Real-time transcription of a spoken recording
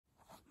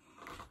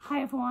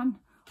Hi everyone,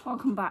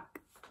 welcome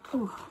back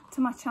to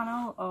my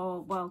channel,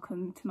 or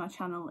welcome to my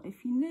channel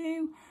if you're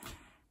new.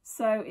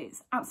 So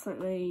it's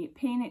absolutely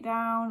peeing it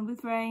down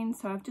with rain,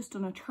 so I've just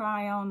done a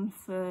try on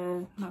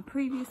for my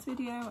previous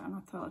video and I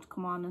thought I'd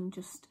come on and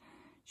just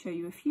show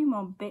you a few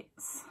more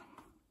bits.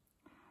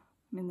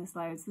 I mean, there's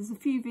loads. There's a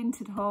few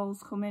Vinted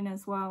hauls coming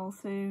as well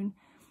soon,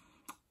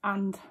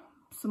 and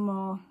some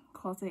more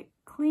closet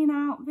clean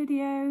out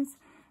videos.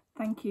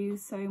 Thank you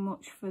so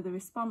much for the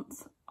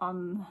response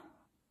on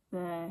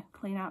the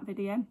clean out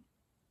video.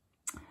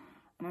 I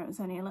know it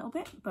was only a little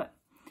bit, but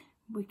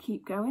we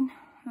keep going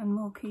and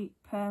we'll keep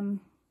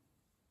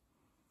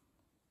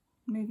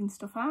moving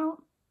stuff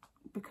out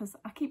because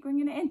I keep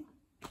bringing it in,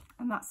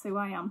 and that's who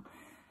I am.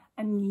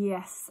 And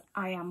yes,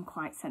 I am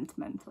quite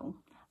sentimental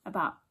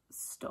about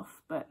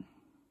stuff, but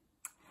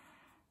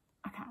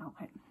I can't help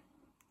it.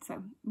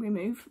 So we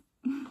move.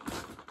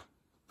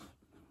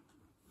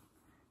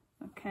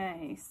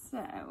 Okay,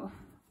 so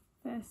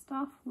first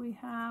off we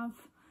have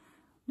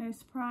no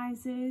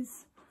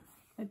surprises,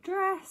 a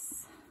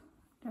dress.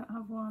 Don't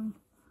have one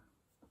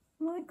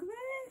like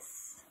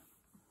this,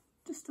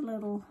 just a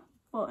little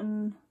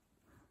button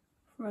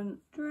front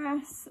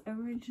dress,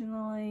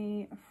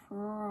 originally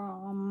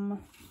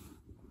from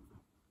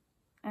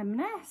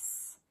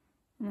M&S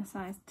in a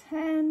size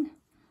 10.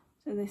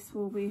 So this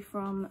will be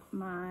from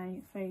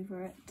my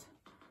favourite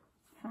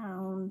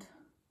pound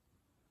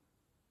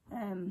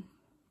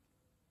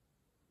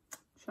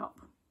shop,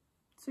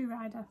 Sue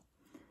Ryder.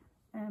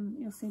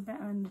 You'll see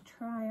better in the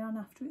try on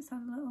after it's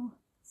had a little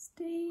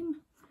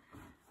steam.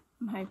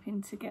 I'm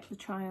hoping to get the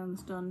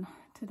try-ons done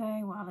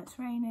today while it's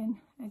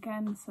raining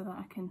again, so that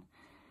I can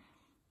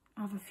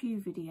have a few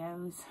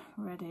videos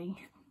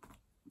ready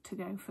to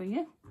go for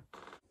you.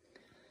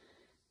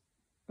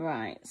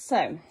 Right,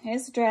 so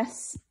here's the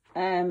dress.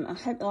 I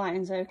hope the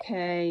lighting's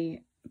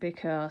okay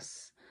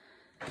because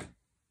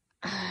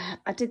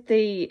I did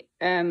the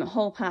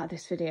whole part of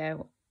this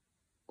video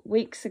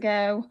weeks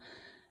ago.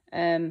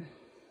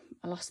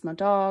 I lost my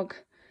dog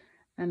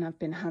and I've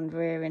been hand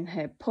rearing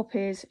her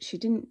puppies. She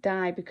didn't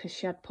die because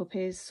she had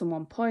puppies,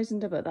 someone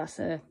poisoned her, but that's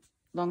a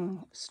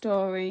long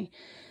story.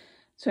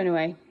 So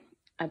anyway,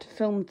 I'd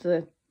filmed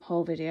the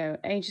whole video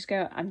ages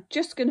ago. I'm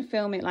just going to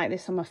film it like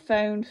this on my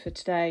phone for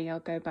today. I'll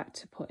go back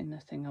to putting the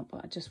thing up,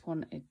 but I just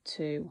wanted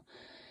to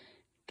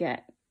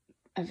get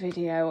a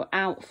video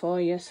out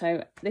for you.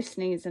 So this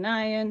needs an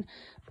iron,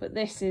 but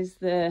this is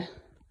the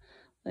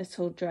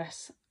little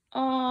dress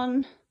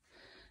on.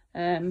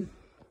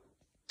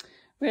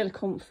 Really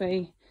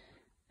comfy,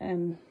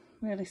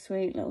 really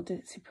sweet little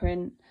ditzy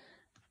print,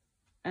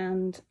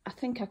 and I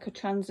think I could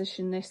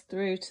transition this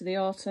through to the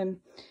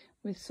autumn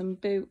with some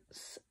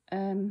boots.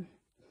 But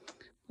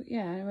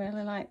yeah, I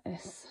really like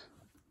this.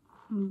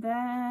 And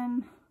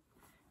then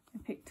I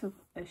picked up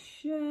a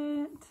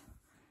shirt,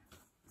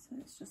 so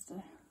it's just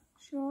a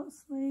short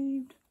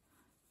sleeved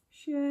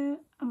shirt.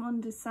 I'm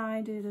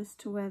undecided as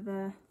to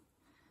whether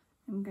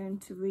I'm going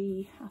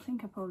to I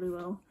think I probably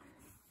will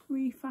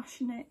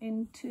refashion it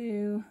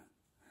into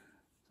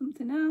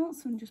something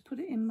else and just put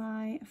it in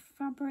my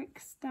fabric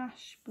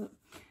stash, but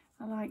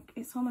I like,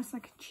 it's almost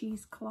like a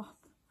cheesecloth,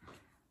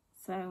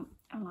 so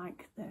I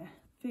like the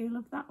feel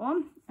of that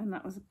one, and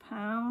that was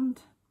 £1.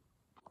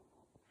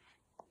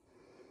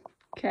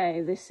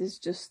 Okay, this is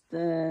just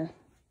the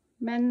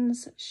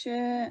men's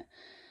shirt.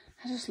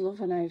 I just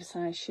love an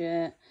oversized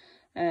shirt,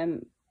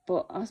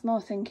 but I was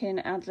more thinking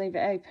I'd leave it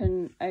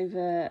open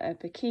over a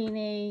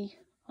bikini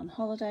on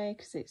holiday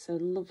because it's a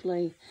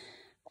lovely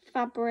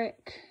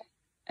fabric.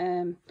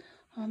 I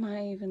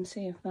might even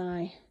see if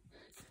my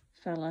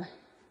fella,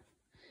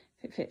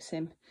 if it fits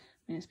him. I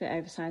mean, it's a bit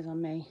oversized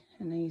on me,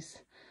 and he's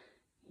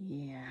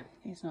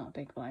not a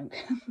big bloke.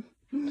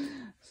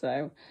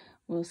 So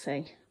we'll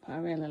see, but I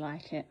really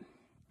like it.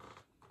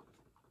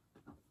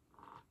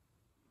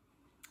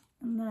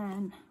 And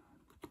then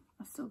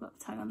I've still got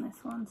the tag on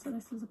this one. So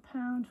this was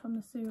 £1 from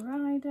the Sue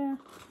Ryder.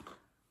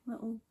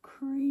 Little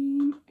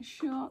cream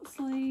short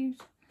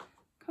sleeved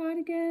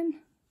cardigan.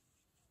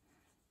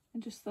 I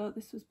just thought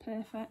this was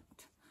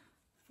perfect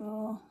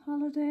for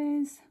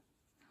holidays,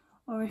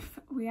 or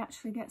if we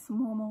actually get some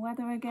warmer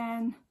weather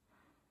again.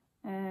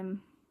 It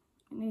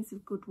needs a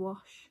good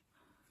wash,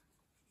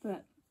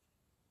 but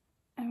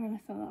I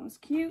really thought that was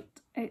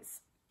cute.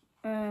 It's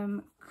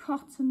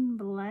cotton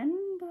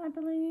blend, I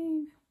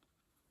believe.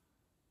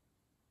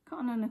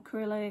 Cotton and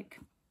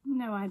acrylic.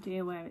 No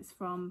idea where it's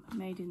from,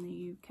 made in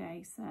the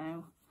UK,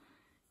 so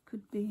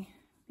could be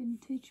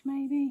vintage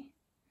maybe.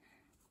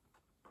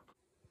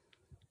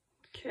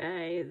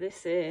 Okay,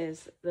 this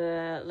is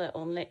the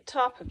little knit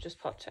top. I've just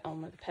popped it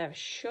on with a pair of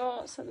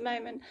shorts at the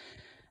moment.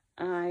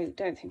 I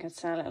don't think I'd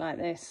style it like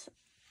this.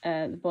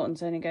 The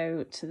buttons only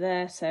go to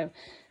there, so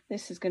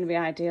this is going to be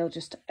ideal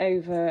just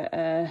over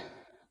a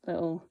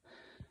little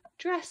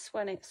dress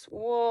when it's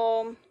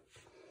warm,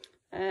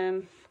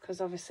 because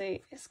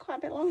obviously it's quite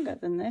a bit longer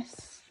than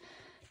this.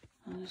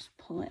 I'll just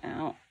pull it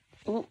out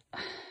to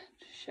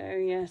show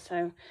you. So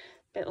a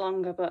bit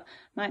longer, but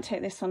might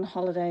take this on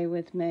holiday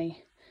with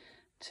me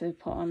to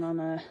put on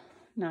a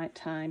night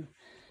time.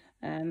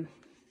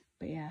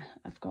 But yeah,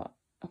 I've got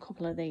a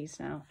couple of these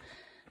now.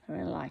 I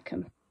really like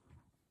them.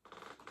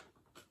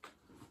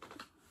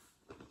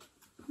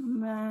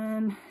 And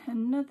then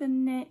another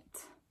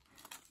knit,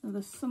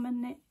 another summer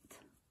knit.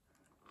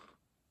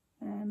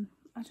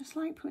 I just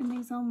like putting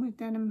these on with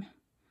denim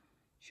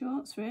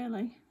shorts,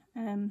 really,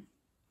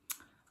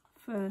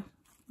 for,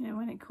 you know,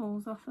 when it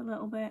cools off a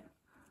little bit.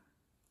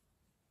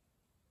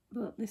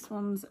 But this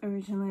one's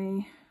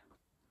originally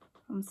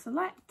from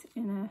Select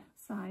in a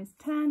size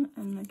 10,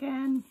 and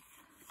again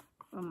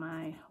from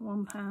my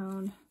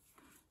 £1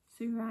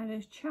 Sue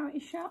Ryder's charity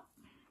shop.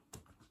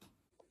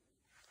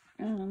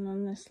 And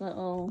on this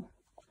little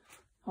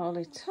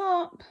holly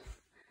top,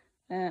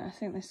 I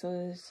think this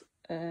was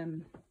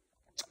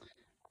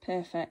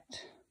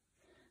perfect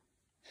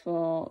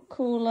for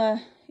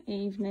cooler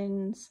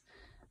evenings,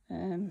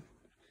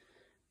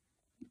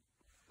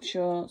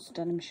 shorts,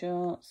 denim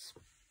shorts,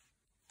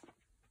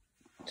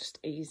 just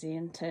easy,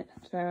 isn't it?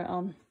 Throw it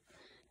on.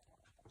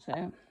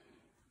 So,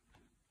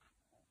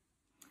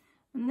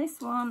 and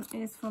this one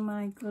is for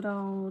my good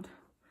old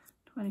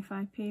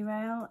 25p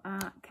rail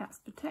at Cats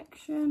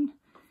Protection.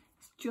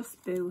 It's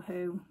just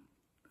boohoo,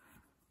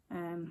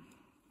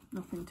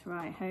 nothing to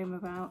write home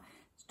about.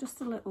 It's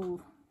just a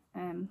little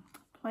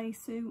play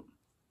suit.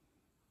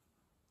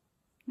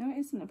 No, it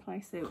isn't a play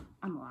suit,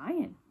 I'm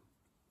lying.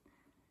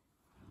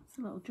 It's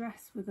a little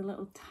dress with a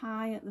little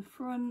tie at the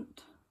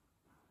front.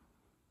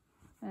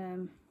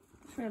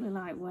 It's really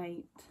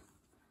lightweight,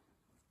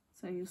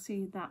 so you'll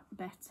see that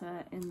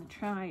better in the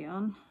try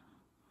on.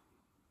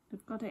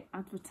 They've got it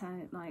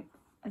advertised like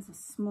as a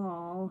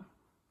small,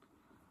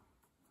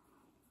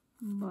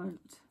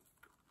 but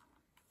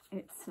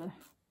it's a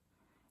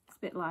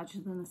bit larger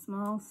than a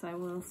small, so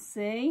we'll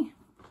see.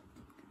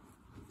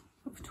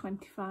 Up for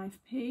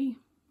 25p.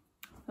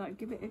 So I'll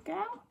give it a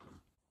go.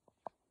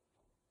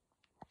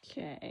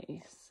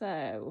 Okay,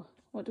 so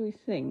what do we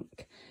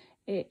think?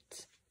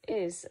 It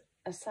is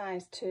a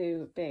size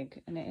 2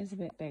 big, and it is a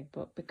bit big,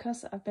 but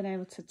because I've been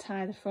able to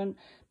tie the front,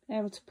 been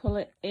able to pull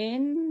it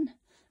in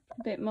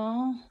a bit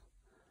more,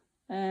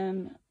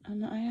 and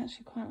I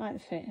actually quite like the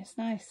fit. It's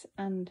nice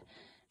and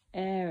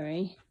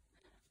airy,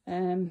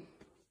 and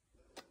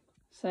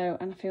I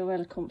feel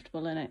really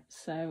comfortable in it,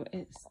 so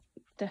it's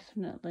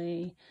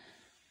definitely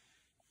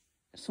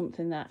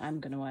something that I'm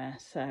gonna wear.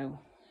 So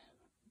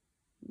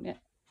yeah.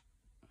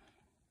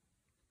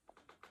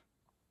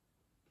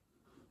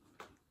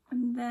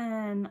 And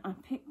then I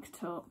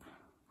picked up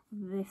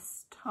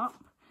this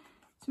top.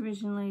 It's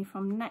originally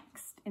from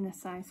Next in a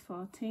size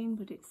 14,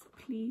 but it's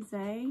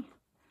plissé,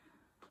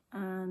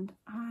 and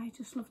I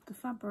just love the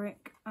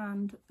fabric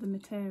and the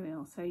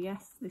material. So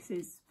yes, this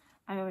is,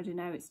 I already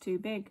know it's too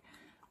big,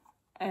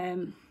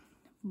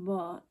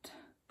 but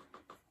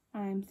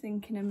I'm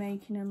thinking of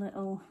making a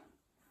little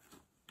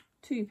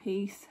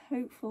 2-piece,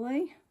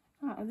 hopefully,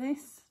 out of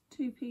this.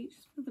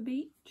 2-piece for the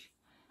beach.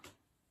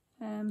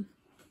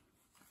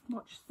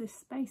 Watch this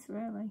space,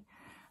 really.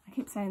 I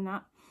keep saying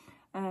that.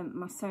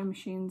 My sewing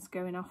machine's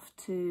going off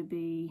to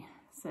be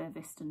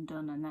serviced and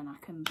done, and then I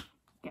can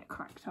get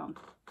cracked on.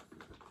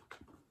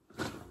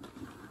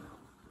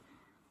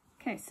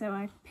 Okay, so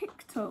I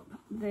picked up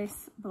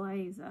this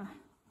blazer.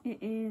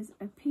 It is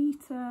a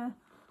Peter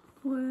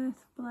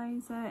Worth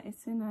blazer.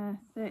 It's in a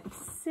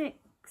 36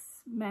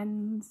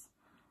 men's.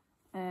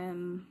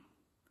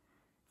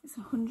 It's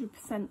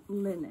 100%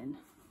 linen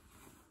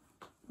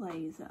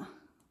blazer.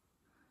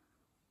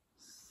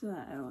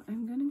 So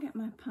I'm going to get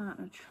my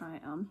partner to try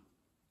it on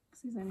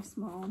because he's only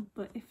small,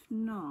 but if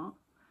not,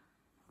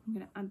 I'm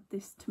going to add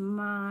this to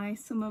my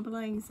summer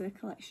blazer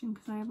collection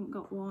because I haven't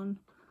got one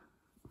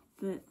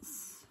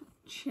that's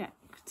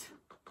checked.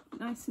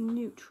 Nice and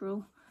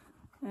neutral.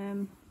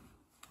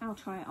 I'll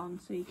try it on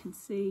so you can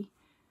see,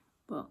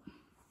 but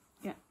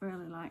yeah,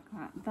 really like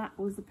that. That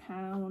was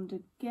 £1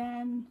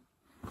 again,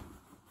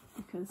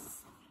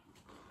 because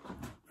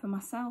for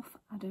myself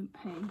I don't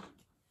pay,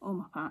 or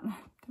my partner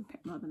don't pay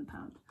more than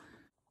 £1.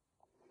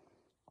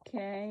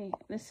 Okay,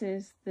 this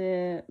is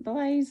the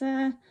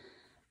blazer.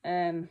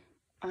 I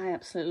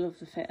absolutely love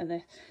the fit of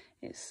this.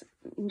 It's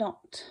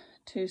not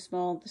too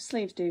small. The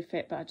sleeves do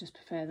fit, but I just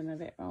prefer them a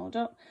bit rolled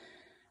up.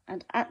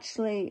 I'd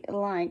actually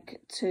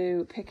like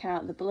to pick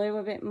out the blue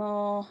a bit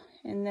more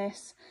in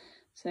this,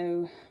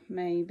 so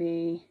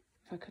maybe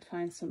if I could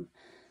find some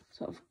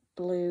sort of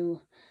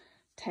blue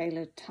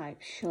tailored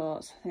type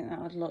shorts, I think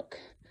that would look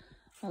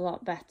a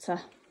lot better.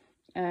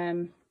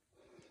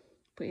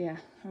 But yeah,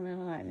 I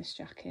really like this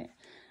jacket,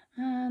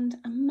 and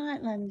I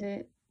might lend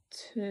it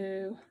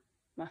to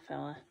my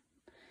fella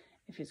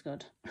if he's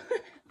good.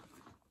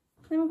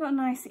 Then we've got a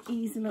nice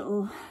easy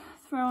little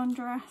throw-on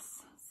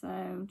dress.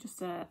 So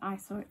just I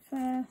saw it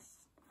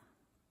first,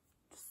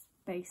 just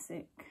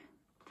basic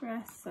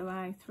dress. So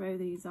I throw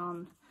these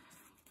on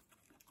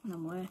when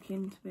I'm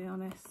working, to be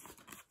honest.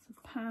 It's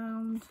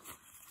 £1.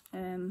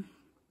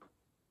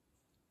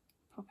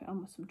 Pop it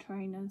on with some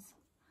trainers.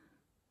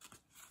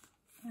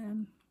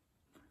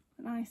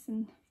 Nice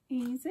and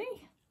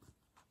easy.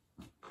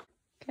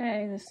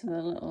 Okay, this is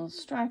a little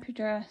stripy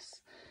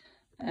dress.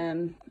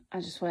 I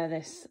just wear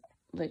this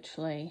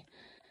literally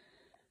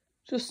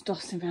just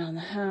dotting around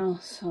the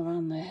house or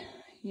around the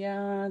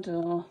yard,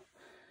 or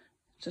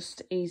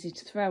just easy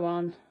to throw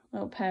on.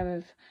 Little pair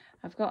of,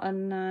 I've got a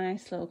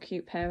nice little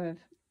cute pair of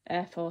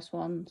Air Force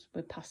Ones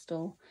with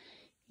pastel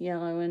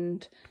yellow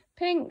and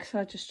pink, so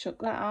I just chuck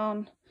that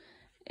on.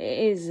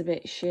 It is a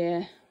bit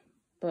sheer,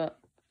 but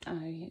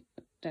I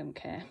don't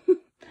care.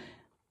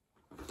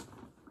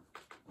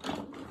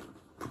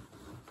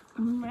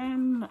 And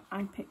then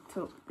I picked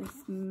up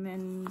this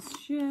men's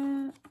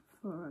shirt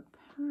for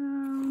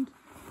 £1,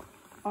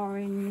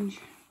 orange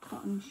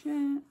cotton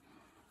shirt.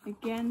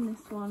 Again,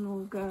 this one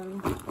will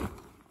go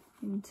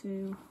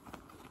into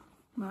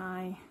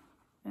my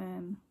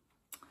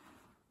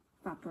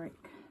fabric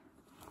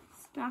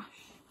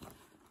stash,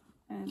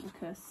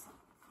 because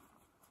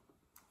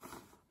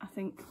I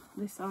think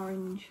this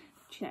orange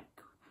check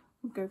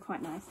would go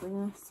quite nicely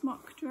in a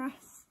smock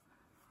dress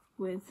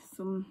with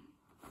some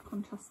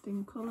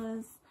contrasting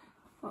colours,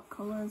 hot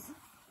colours.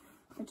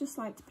 I just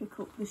like to pick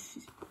up the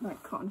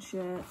like cotton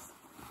shirts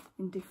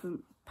in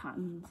different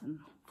patterns and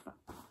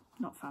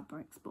not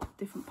fabrics, but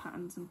different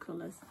patterns and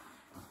colours,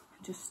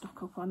 and just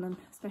stock up on them,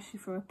 especially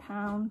for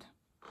 £1.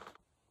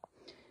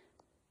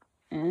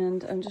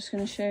 And I'm just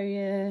going to show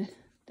you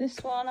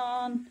this one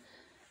on.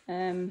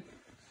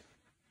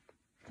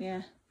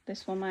 Yeah,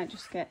 this one might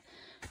just get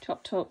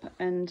chopped up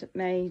and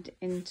made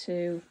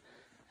into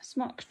a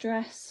smock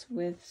dress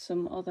with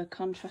some other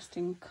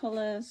contrasting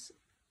colours,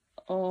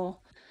 or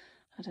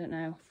I don't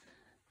know,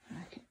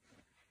 I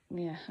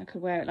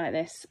could wear it like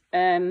this.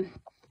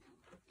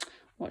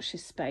 Watch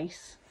this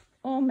space,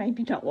 or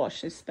maybe not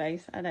watch this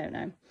space, I don't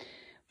know,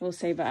 we'll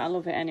see, but I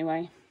love it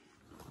anyway.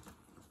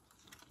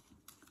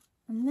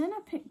 And then I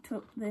picked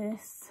up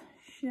this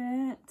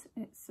shirt.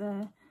 It's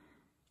a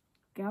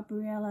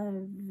Gabriella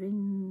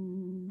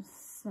Vincenzo.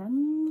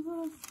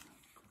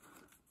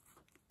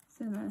 It's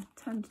in a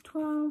 10 to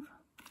 12.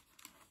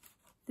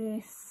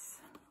 This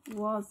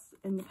was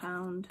in the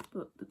pound,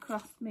 but the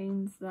cost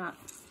means that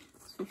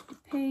it's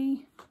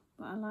 50p.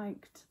 But I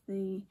liked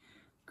the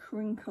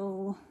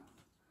crinkle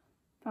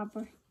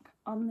fabric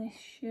on this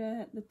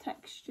shirt, the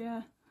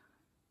texture.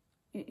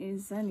 It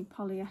is only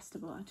polyester,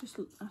 but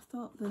I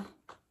thought the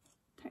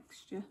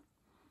texture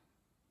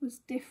was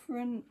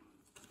different.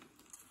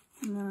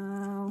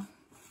 Now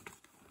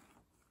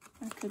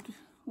I could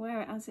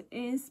wear it as it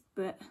is,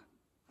 but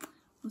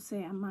we'll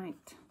see, I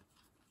might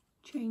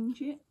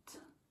change it.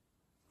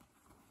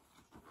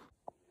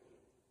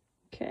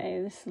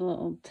 Okay, this is a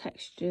little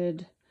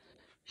textured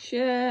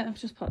shirt. I've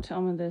just popped it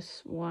on with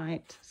this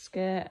white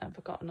skirt.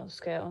 I've got another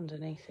skirt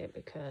underneath it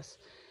because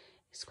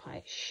it's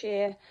quite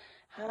sheer.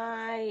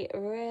 I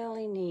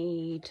really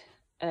need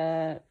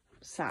a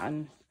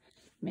satin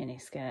midi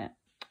skirt,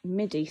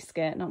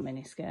 not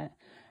mini skirt,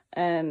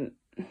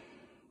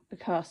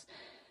 because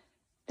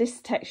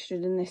this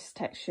textured and this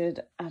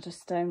textured, I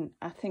just don't,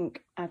 I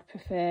think I'd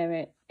prefer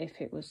it if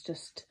it was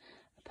just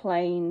a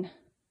plain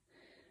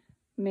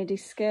midi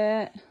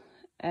skirt,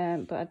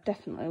 but I'd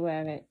definitely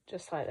wear it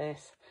just like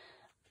this.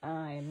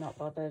 I am not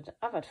bothered.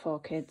 I've had 4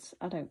 kids,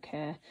 I don't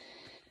care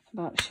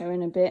about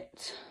showing a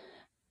bit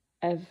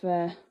of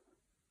yeah,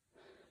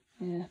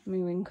 my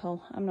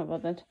wrinkle, I'm not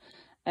bothered.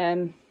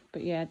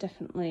 But yeah,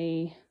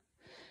 definitely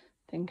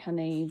think I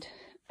need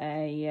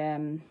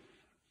a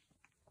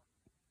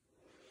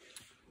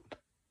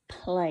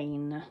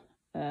plain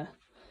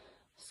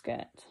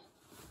skirt.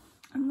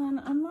 And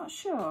then I'm not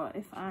sure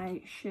if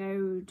I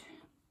showed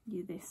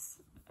you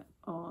this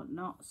or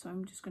not, so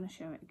I'm just going to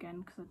show it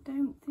again because I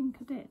don't think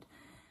I did.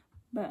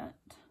 But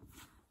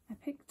I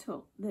picked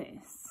up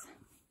this,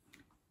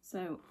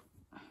 so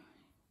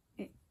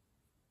it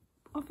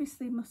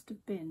obviously must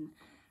have been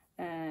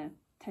a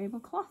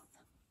tablecloth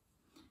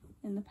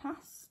in the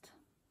past,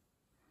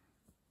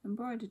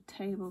 embroidered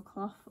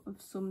tablecloth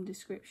of some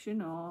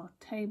description, or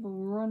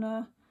table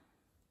runner.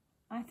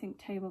 I think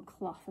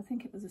tablecloth, I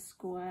think it was a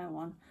square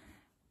one,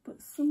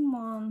 but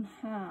someone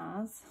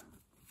has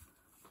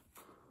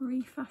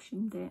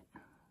refashioned it,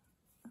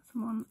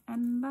 someone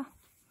Ember,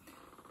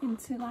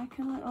 into like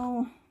a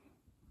little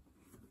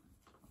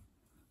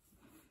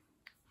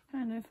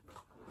kind of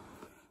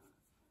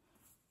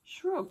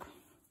shrug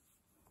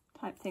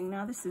type thing.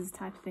 Now this is the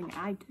type of thing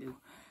I do,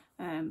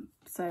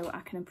 so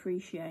I can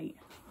appreciate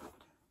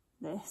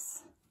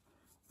this.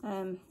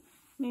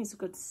 Needs a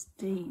good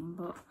steam,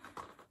 but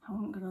I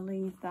wasn't going to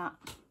leave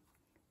that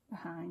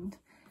behind.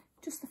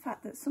 Just the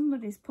fact that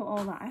somebody's put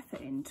all that effort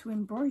into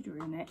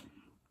embroidering it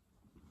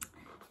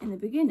in the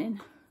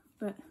beginning.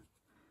 But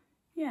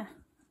yeah,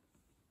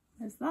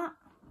 there's that.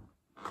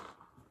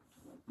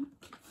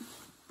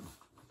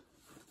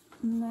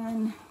 And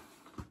then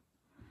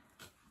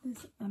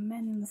there's a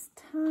men's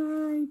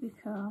tie,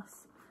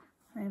 because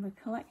I have a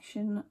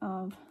collection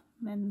of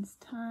men's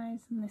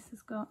ties, and this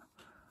has got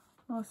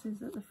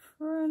horses at the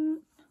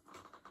front.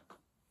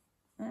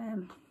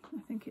 I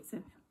think it's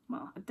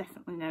I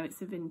definitely know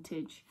it's a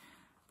vintage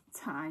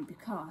tie,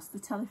 because the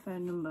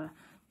telephone number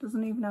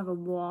Doesn't even have a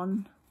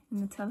 1 in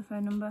the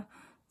telephone number.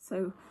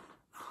 So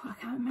I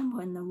can't remember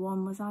when the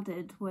 1 was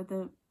added,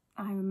 whether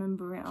I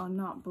remember it or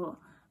not, but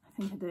I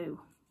think I do,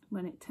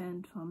 when it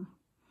turned from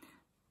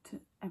to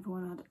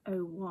everyone had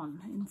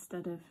 01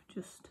 instead of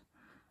just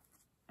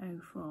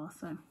 04.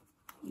 So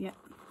yeah,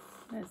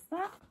 there's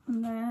that.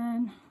 And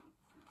then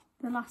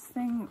the last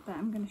thing that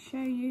I'm going to show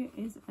you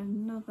is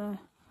another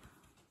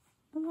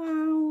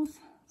blouse.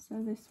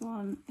 So this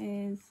one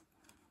is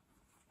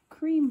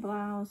cream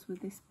blouse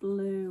with this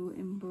blue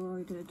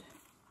embroidered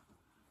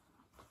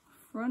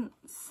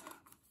fronts.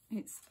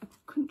 It's a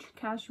Country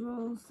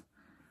Casuals,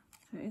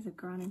 so it is a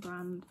granny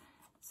brand.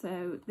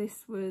 So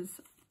this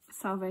was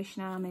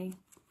Salvation Army.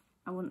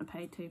 I wouldn't have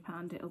paid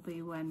 £2. It'll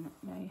be when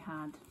they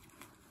had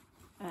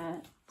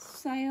a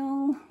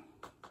sale.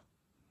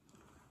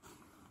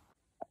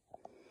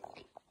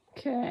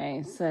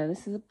 Okay, so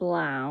this is a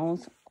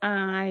blouse.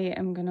 I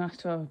am going to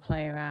have a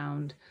play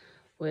around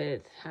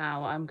with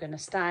how I'm going to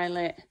style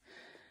it.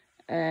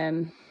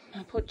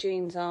 I put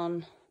jeans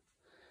on,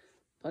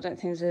 but I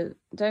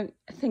don't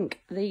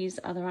think these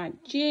are the right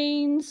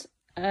jeans.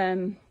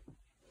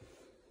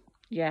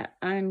 Yeah,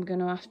 I'm going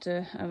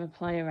to have a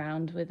play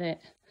around with it.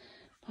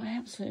 But I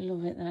absolutely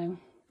love it though.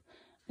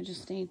 I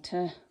just need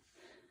to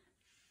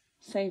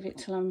save it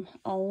till I'm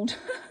old.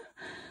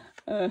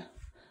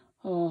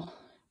 Or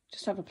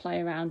just have a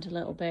play around a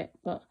little bit,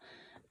 but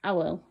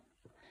I'll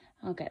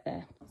get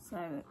there.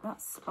 So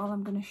that's all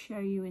I'm going to show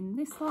you in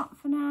this lot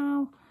for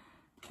now.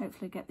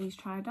 Hopefully get these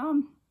tried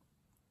on,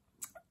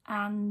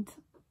 and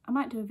I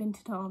might do a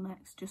Vinted haul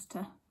next just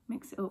to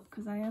mix it up,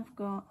 because I have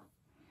got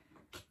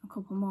a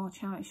couple more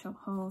charity shop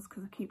hauls,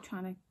 because I keep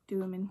trying to do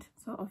them into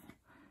sort of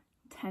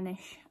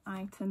 10-ish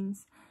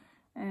items.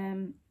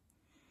 And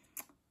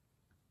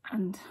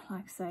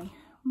like I say,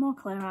 more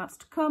clear outs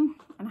to come,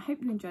 and I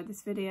hope you enjoyed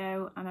this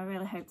video, and I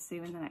really hope to see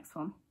you in the next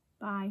one.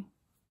 Bye.